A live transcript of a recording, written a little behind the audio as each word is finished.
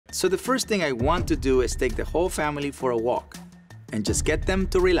So the first thing I want to do is take the whole family for a walk and just get them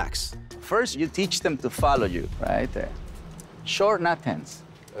to relax. First, you teach them to follow you, right there. Short, not tense.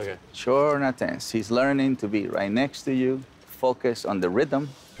 Okay. Short, not tense. He's learning to be right next to you, focus on the rhythm.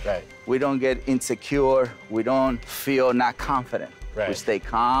 Right. We don't get insecure. We don't feel not confident. Right. We stay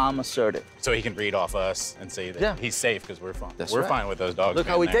calm, assertive. So he can read off us and say that he's safe because we're fine. That's we're right. fine with those dogs. Look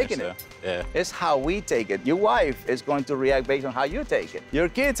how we're taking so, it. Yeah. It's how we take it. Your wife is going to react based on how you take it. Your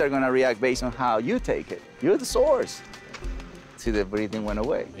kids are going to react based on how you take it. You're the source. See, the breathing went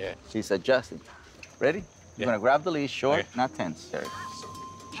away. Yeah. She's adjusting. Ready? You're going to grab the leash, short, Okay. not tense. There.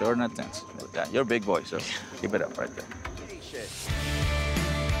 Short, not tense. You're a big boy, so keep it up right there.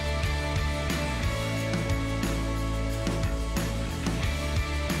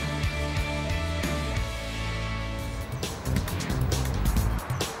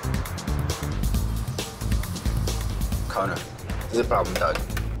 Kona, there's a problem, Doug.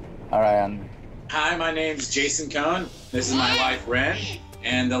 All right, Andy. Hi, my name's Jason Kohne. This is my wife, Wren.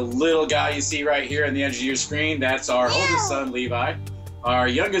 And the little guy you see right here on the edge of your screen, that's our oldest son, Levi. Our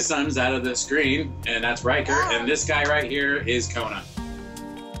youngest son's out of the screen, and that's Riker. And this guy right here is Kona.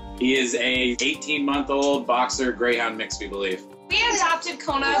 He is a 18-month-old boxer Greyhound mix, we believe. We adopted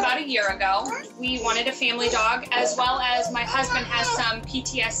Kona about a year ago. We wanted a family dog, as well as my husband has some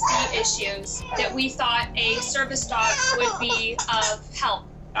PTSD issues that we thought a service dog would be of help.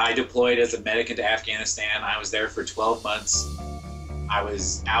 I deployed as a medic into Afghanistan. I was there for 12 months. I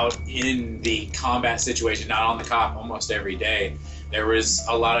was out in the combat situation, not on the cop, almost every day. There was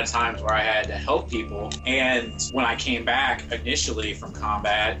a lot of times where I had to help people. And when I came back initially from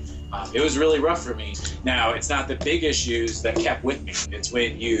combat, it was really rough for me. Now, it's not the big issues that kept with me. It's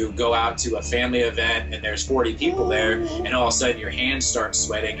when you go out to a family event and there's 40 people there, and all of a sudden your hands start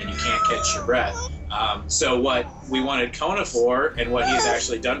sweating and you can't catch your breath. So what we wanted Kona for, and what he's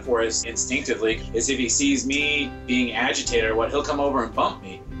actually done for us instinctively, is if he sees me being agitated or what, he'll come over and bump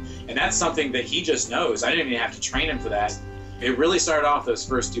me. And that's something that he just knows. I didn't even have to train him for that. It really started off those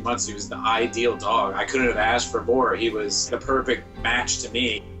first 2 months. He was the ideal dog. I couldn't have asked for more. He was the perfect match to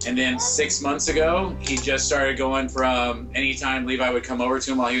me. And then 6 months ago, he just started going from anytime Levi would come over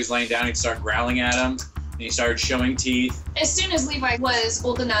to him while he was laying down, he'd start growling at him. And he started showing teeth. As soon as Levi was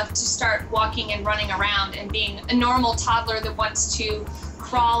old enough to start walking and running around and being a normal toddler that wants to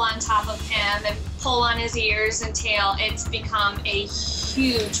crawl on top of him and pull on his ears and tail, it's become a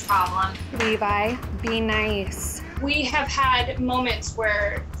huge problem. Levi, be nice. We have had moments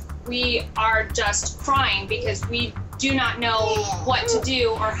where we are just crying because we do not know what to do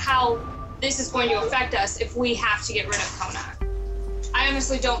or how this is going to affect us if we have to get rid of Kona. I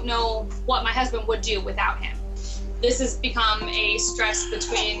honestly don't know what my husband would do without him. This has become a stress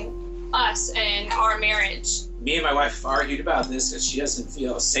between us and our marriage. Me and my wife argued about this because she doesn't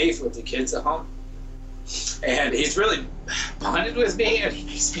feel safe with the kids at home. And he's really bonded with me, and he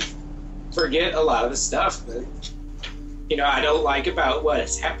makes me forget a lot of the stuff that, you know, I don't like about what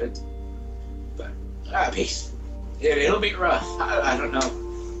has happened. But, I mean, it'll be rough. I don't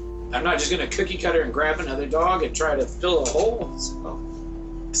know. I'm not just going to cookie cutter and grab another dog and try to fill a hole. So,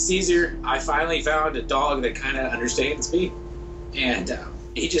 Cesar, I finally found a dog that kind of understands me. And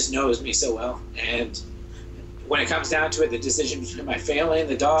he just knows me so well. And when it comes down to it, the decision between my family and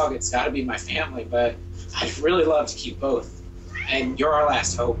the dog, it's got to be my family. But I'd really love to keep both. And you're our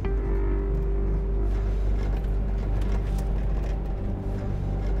last hope.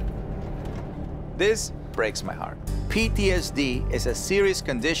 This breaks my heart. PTSD is a serious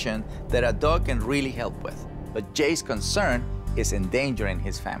condition that a dog can really help with. But Jay's concern is endangering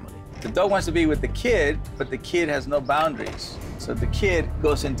his family. The dog wants to be with the kid, but the kid has no boundaries. So the kid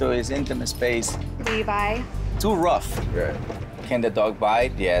goes into his intimate space. Levi. Too rough. Good. Can the dog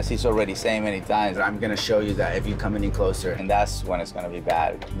bite? Yes, he's already saying many times. I'm gonna show you that if you come any closer. And that's when it's gonna be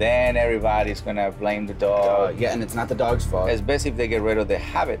bad. Then everybody's gonna blame the dog. Yeah, and it's not the dog's fault. It's best if they get rid of the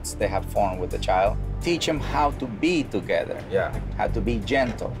habits they have formed with the child. Teach them how to be together. Yeah. How to be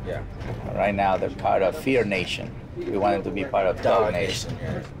gentle. Yeah. Right now, they're part of Fear Nation. We want them to be part of Dog Nation.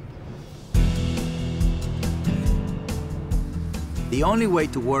 Yeah. The only way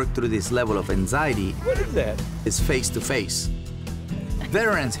to work through this level of anxiety is face-to-face.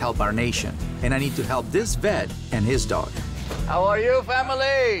 Veterans help our nation, and I need to help this vet and his dog. How are you,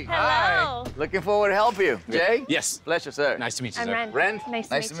 family? Hello. Hi. Looking forward to help you. Jay? Yes. Pleasure, sir. Nice to meet you, I'm sir. Wren. Wren?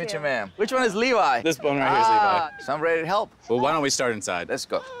 Nice to meet you, ma'am. Which one is Levi? This one right here is Levi. So I'm ready to help. Well, why don't we start inside? Let's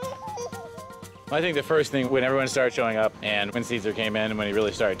go. Well, I think the first thing, when everyone started showing up and when Cesar came in and when he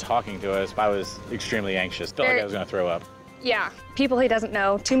really started talking to us, I was extremely anxious. Felt like I was going to throw up. Yeah, people he doesn't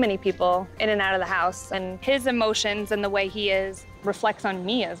know, too many people in and out of the house, and his emotions and the way he is reflects on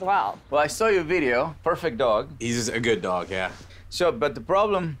me as well. Well, I saw your video. Perfect dog. He's a good dog, yeah. So, but the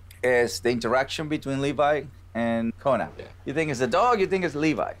problem is the interaction between Levi and Kona. Yeah. You think it's the dog, you think it's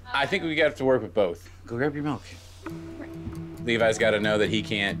Levi? I think we have to work with both. Go grab your milk. Levi's got to know that he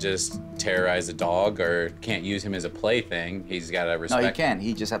can't just terrorize a dog or can't use him as a plaything. He's got to respect. No, he can.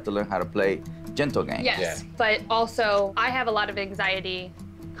 He just have to learn how to play gentle game. Yes, Yeah. but also I have a lot of anxiety.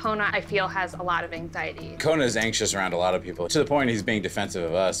 Kona, I feel, has a lot of anxiety. Kona's anxious around a lot of people, to the point he's being defensive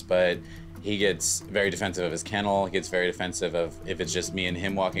of us, but he gets very defensive of his kennel. He gets very defensive of if it's just me and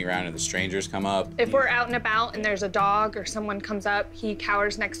him walking around and the strangers come up. If we're out and about and there's a dog or someone comes up, he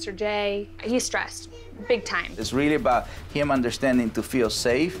cowers next to Jay. He's stressed, big time. It's really about him understanding to feel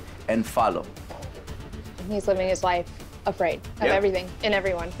safe and follow. He's living his life afraid of Yeah. everything and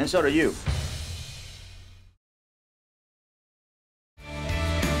everyone. And so do you.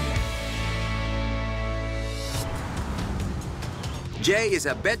 Jay is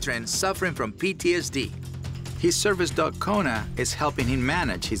a veteran suffering from PTSD. His service dog Kona is helping him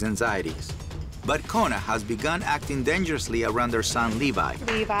manage his anxieties. But Kona has begun acting dangerously around their son Levi.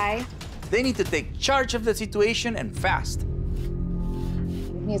 Levi. They need to take charge of the situation and fast.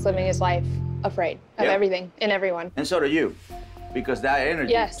 He's living his life afraid of Yeah. everything and everyone. And so do you, because that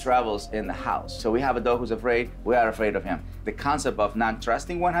energy Yes. travels in the house. So we have a dog who's afraid, we are afraid of him. The concept of not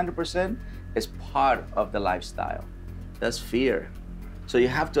trusting 100% is part of the lifestyle. That's fear. So you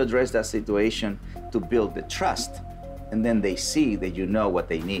have to address that situation to build the trust, and then they see that you know what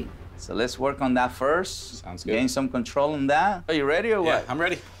they need. So let's work on that first. Sounds good. Gain some control on that. Are you ready or Yeah, what? I'm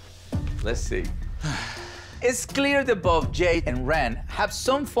ready. Let's see. It's clear that both Jay and Wren have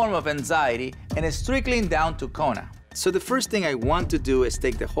some form of anxiety, and it's trickling down to Kona. So the first thing I want to do is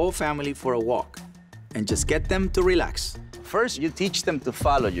take the whole family for a walk and just get them to relax. First, you teach them to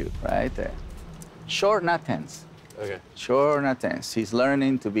follow you, right there. Short, not tense. Okay. Short, not tense. He's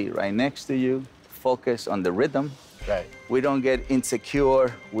learning to be right next to you, focus on the rhythm. Right. We don't get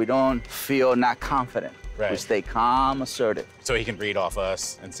insecure. We don't feel not confident. We Right. stay calm, assertive. So he can read off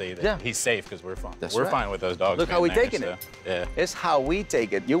us and say that Yeah. he's safe because we're fine. That's we're right. fine with those dogs. Look how being we there, taking so, it. Yeah. It's how we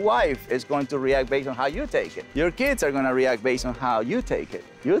take it. Your wife is going to react based on how you take it. Your kids are going to react based on how you take it.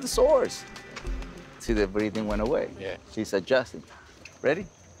 You're the source. See, the breathing went away. Yeah. She's adjusting. Ready? You're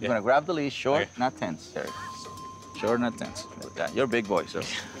Yeah. going to grab the leash, short, Okay. not tense. There. Short, not tense. Like that. You're a big boy, so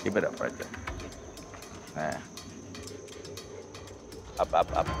keep it up right there. There. Up,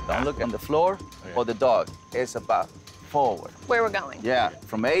 up, up. Don't look at the floor or the dog. It's about forward. Where we're going. Yeah,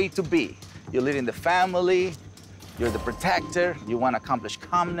 from A to B. You're leading the family, you're the protector, you want to accomplish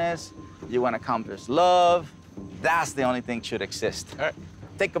calmness, you want to accomplish love. That's the only thing should exist. All right.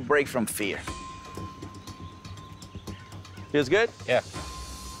 Take a break from fear. Feels good? Yeah.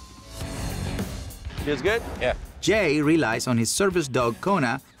 Feels good? Yeah. Jay relies on his service dog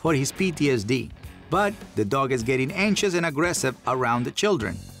Kona for his PTSD, but the dog is getting anxious and aggressive around the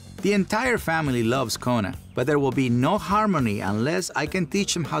children. The entire family loves Kona, but there will be no harmony unless I can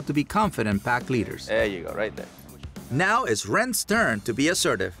teach them how to be confident pack leaders. There you go, right there. Now it's Wren's turn to be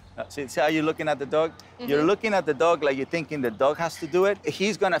assertive. See how you're looking at the dog? You're looking at the dog like you're thinking the dog has to do it.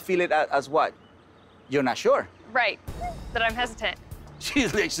 He's gonna feel it as what? You're not sure. Right, that I'm hesitant.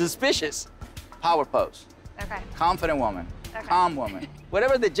 She's like suspicious. Power pose. Okay. Confident woman, Okay. calm woman.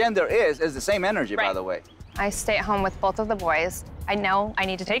 Whatever the gender is the same energy, by Right. the way. I stay at home with both of the boys. I know I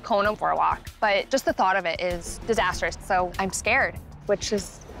need to take Kona for a walk, but just the thought of it is disastrous. So I'm scared, which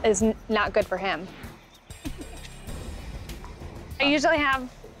is not good for him. I usually have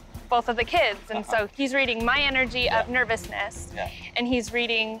both of the kids, and so he's reading my energy of nervousness, and he's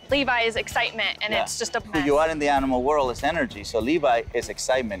reading Levi's excitement, and it's just a mess. You are in the animal world, it's energy. So Levi is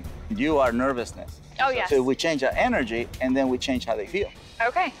excitement. You are nervousness. Oh, yes. So we change our energy, and then we change how they feel.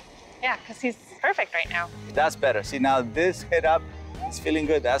 Okay, yeah, because he's perfect right now. That's better. See, now this hit up, it's feeling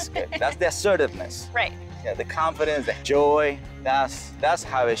good. That's good. That's the assertiveness. Right. Yeah, the confidence, the joy. That's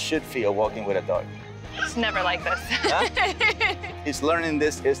how it should feel walking with a dog. It's never like this. Huh? He's learning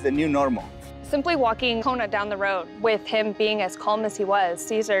this is the new normal. Simply walking Kona down the road with him being as calm as he was,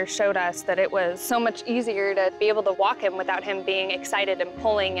 Cesar showed us that it was so much easier to be able to walk him without him being excited and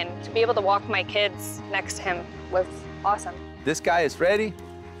pulling, and to be able to walk my kids next to him was awesome. This guy is ready.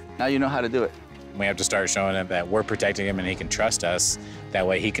 Now you know how to do it. We have to start showing him that we're protecting him and he can trust us. That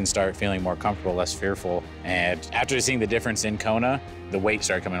way he can start feeling more comfortable, less fearful. And after seeing the difference in Kona, the weight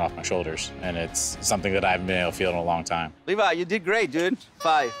started coming off my shoulders. And it's something that I haven't been able to feel in a long time. Levi, you did great, dude.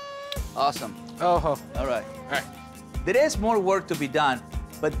 5. Awesome. Oh. All right. All right. There is more work to be done,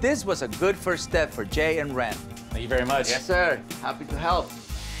 but this was a good first step for Jay and Wren. Thank you very much. Yes, sir. Happy to help.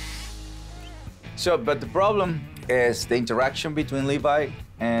 So, but the problem is the interaction between Levi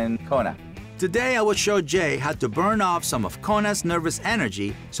and Kona. Today, I will show Jay how to burn off some of Kona's nervous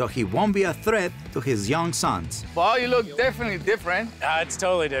energy so he won't be a threat to his young sons. Well, you look definitely different. It's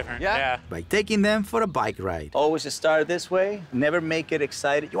totally different. Yeah. By taking them for a bike ride. Always start this way. Never make it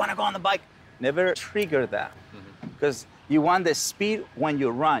excited. You want to go on the bike? Never trigger that. Because you want the speed when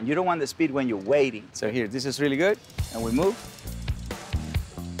you run. You don't want the speed when you're waiting. So here, this is really good. And we move.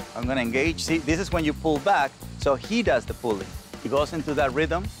 I'm going to engage. See, this is when you pull back, so he does the pulling. He goes into that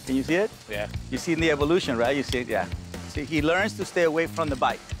rhythm. Can you see it? Yeah. You see the evolution, right? You see it, yeah. See, he learns to stay away from the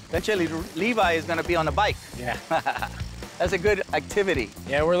bike. Eventually, Levi is gonna be on the bike. Yeah. That's a good activity.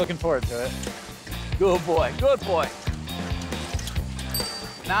 Yeah, we're looking forward to it. Good boy, good boy.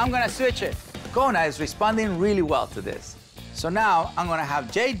 Now I'm gonna switch it. Kona is responding really well to this. So now I'm gonna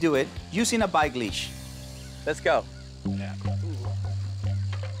have Jay do it using a bike leash. Let's go. Yeah.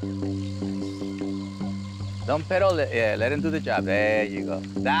 Don't pedal, yeah, let him do the job. There you go.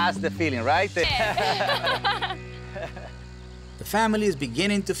 That's the feeling, right? The family is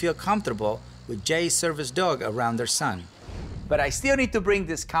beginning to feel comfortable with Jay's service dog around their son. But I still need to bring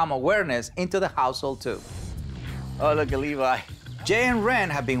this calm awareness into the household too. Oh, look at Levi. Jay and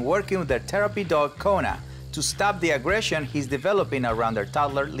Wren have been working with their therapy dog, Kona, to stop the aggression he's developing around their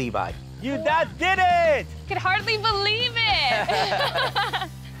toddler, Levi. You dad did it! Could hardly believe it.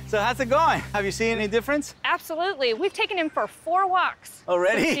 So how's it going? Have you seen any difference? Absolutely. We've taken him for 4 walks.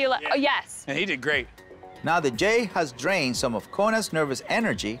 Already? Oh, yes. And he did great. Now that Jay has drained some of Kona's nervous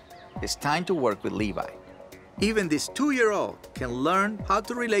energy, it's time to work with Levi. Even this 2-year-old can learn how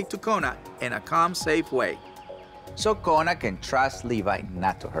to relate to Kona in a calm, safe way. So Kona can trust Levi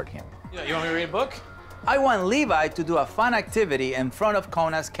not to hurt him. Yeah, you want me to read a book? I want Levi to do a fun activity in front of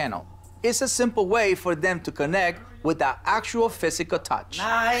Kona's kennel. It's a simple way for them to connect with the actual physical touch.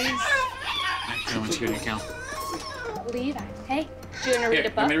 Nice. I want you to count. Levi, hey, do you want to read a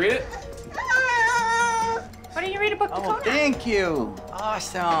book? Want me to read it? Why don't you read a book to Kona? Thank you.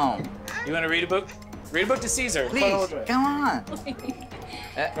 Awesome. You want to read a book? Read a book to Cesar. Please, come on.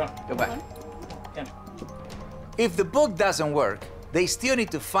 Go back. If the book doesn't work, they still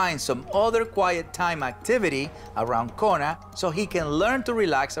need to find some other quiet time activity around Kona so he can learn to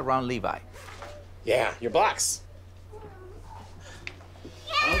relax around Levi. Yeah, your blocks.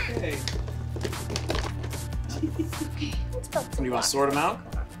 Okay. Do you want to sort them out?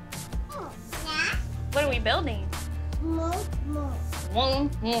 What are we building? One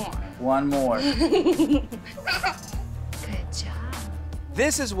more. One more. Good job.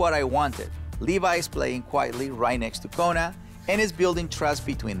 This is what I wanted. Levi is playing quietly right next to Kona and is building trust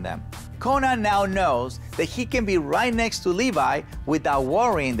between them. Kona now knows that he can be right next to Levi without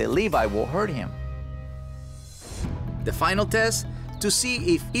worrying that Levi will hurt him. The final test, to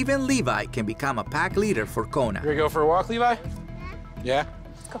see if even Levi can become a pack leader for Kona. You ready to go for a walk, Levi? Yeah?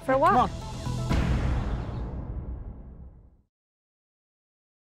 Let's go for a walk. Come on.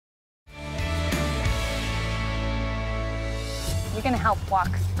 You're gonna help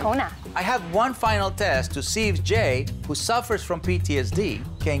walk Kona. I have one final test to see if Jay, who suffers from PTSD,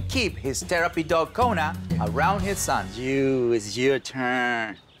 can keep his therapy dog Kona around his son. It's your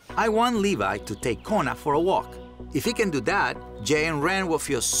turn. I want Levi to take Kona for a walk. If he can do that, Jay and Wren will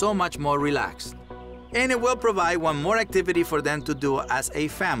feel so much more relaxed. And it will provide one more activity for them to do as a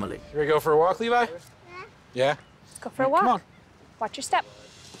family. You ready to go for a walk, Levi? Yeah? Let's go for a walk. Come on. Watch your step.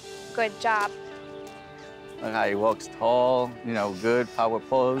 Good job. Look how he walks tall, good power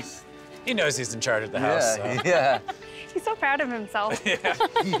pose. He knows he's in charge of the house. So. Yeah. He's so proud of himself. Yeah.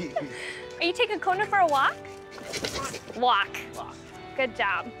 Are you taking Kona for a walk? Walk. Good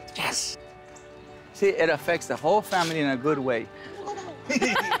job. Yes. See, it affects the whole family in a good way.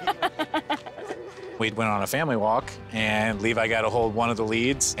 We went on a family walk, and Levi got to hold one of the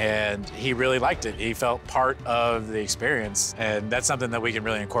leads, and he really liked it. He felt part of the experience, and that's something that we can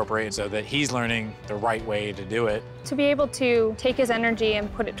really incorporate so that he's learning the right way to do it. To be able to take his energy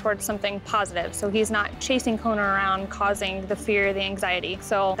and put it towards something positive, so he's not chasing Kona around, causing the fear, the anxiety.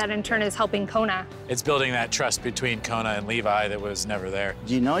 So that in turn is helping Kona. It's building that trust between Kona and Levi that was never there.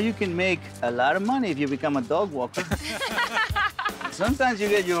 You know you can make a lot of money if you become a dog walker. Sometimes you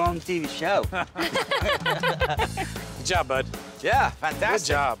get your own TV show. Good job, bud. Yeah, fantastic.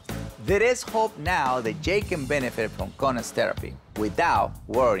 Good job. There is hope now that Jay can benefit from Kona's therapy without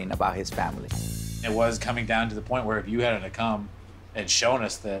worrying about his family. It was coming down to the point where if you hadn't come and shown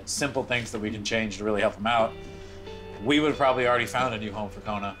us the simple things that we can change to really help him out, we would have probably already found a new home for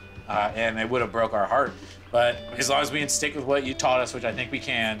Kona, and it would have broke our heart. But as long as we can stick with what you taught us, which I think we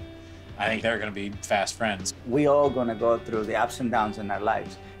can, I think they're going to be fast friends. We all going to go through the ups and downs in our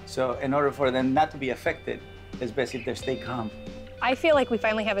lives. So in order for them not to be affected, is basically to stay calm. I feel like we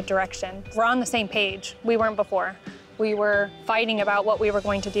finally have a direction. We're on the same page. We weren't before. We were fighting about what we were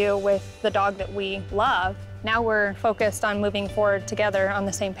going to do with the dog that we love. Now we're focused on moving forward together on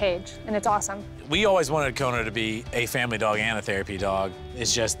the same page, and it's awesome. We always wanted Kona to be a family dog and a therapy dog.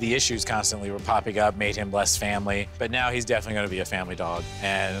 It's just the issues constantly were popping up, made him less family. But now he's definitely going to be a family dog,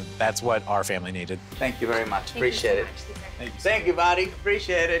 and that's what our family needed. Thank you very much. Appreciate it. Thank you. Thank you, buddy.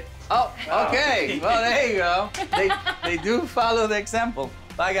 Appreciate it. Oh, okay. Well, there you go. They do follow the example.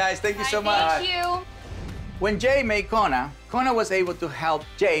 Bye, guys. Thank you so much. Thank you. When Jay met Kona, Kona was able to help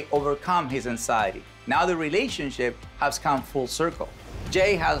Jay overcome his anxiety. Now the relationship has come full circle.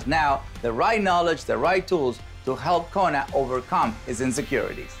 Jay has now the right knowledge, the right tools to help Kona overcome his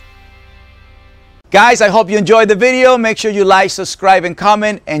insecurities. Guys, I hope you enjoyed the video. Make sure you like, subscribe, and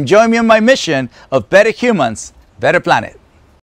comment, and join me on my mission of better humans, better planet.